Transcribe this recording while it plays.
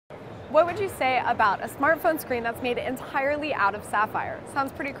What would you say about a smartphone screen that's made entirely out of sapphire?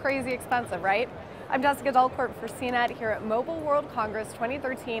 Sounds pretty crazy expensive, right? I'm Jessica Delcourt for CNET here at Mobile World Congress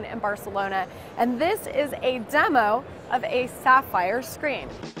 2013 in Barcelona, and this is a demo of a sapphire screen.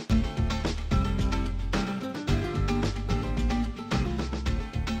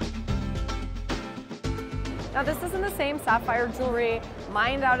 Now, this isn't the same sapphire jewelry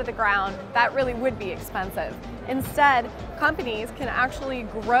mined out of the ground. That really would be expensive. Instead, companies can actually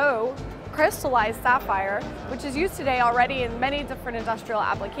grow crystallized sapphire, which is used today already in many different industrial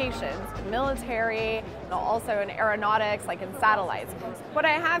applications, in military, and also in aeronautics, like in satellites. What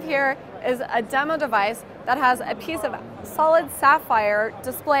I have here is a demo device that has a piece of solid sapphire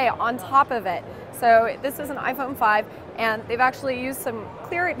display on top of it. So this is an iPhone 5, and they've actually used some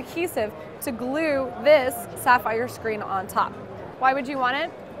clear adhesive to glue this sapphire screen on top. Why would you want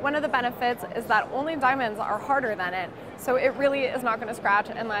it? One of the benefits is that only diamonds are harder than it, so it really is not going to scratch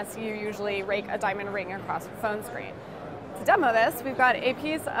unless you usually rake a diamond ring across your phone screen. To demo this, we've got a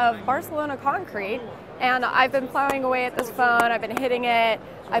piece of Barcelona concrete, and I've been plowing away at this phone, I've been hitting it,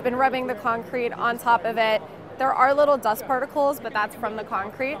 I've been rubbing the concrete on top of it. There are little dust particles, but that's from the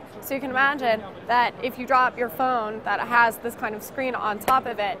concrete. So you can imagine that if you drop your phone that has this kind of screen on top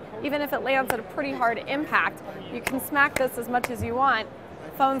of it, even if it lands at a pretty hard impact, you can smack this as much as you want,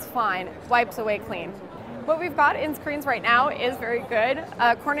 phone's fine, wipes away clean. What we've got in screens right now is very good.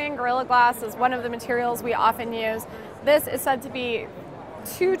 Corning Gorilla Glass is one of the materials we often use. This is said to be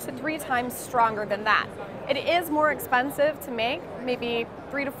 2 to 3 times stronger than that. It is more expensive to make, maybe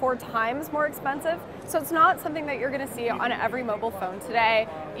 3 to 4 times more expensive. So it's not something that you're going to see on every mobile phone today,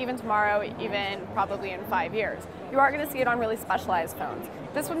 even tomorrow, even probably in 5 years. You are going to see it on really specialized phones.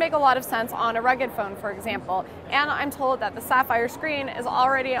 This would make a lot of sense on a rugged phone, for example, and I'm told that the sapphire screen is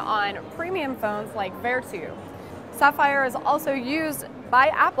already on premium phones like Vertu. Sapphire is also used by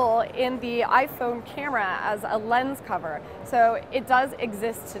Apple in the iPhone camera as a lens cover, so it does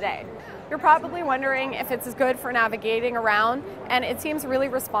exist today. You're probably wondering if it's as good for navigating around, and it seems really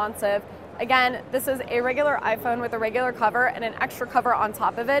responsive. Again, this is a regular iPhone with a regular cover and an extra cover on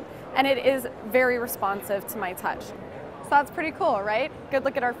top of it, and it is very responsive to my touch. So that's pretty cool, right? Good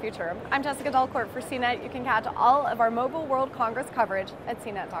look at our future. I'm Jessica Delcourt for CNET. You can catch all of our Mobile World Congress coverage at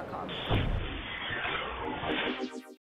cnet.com.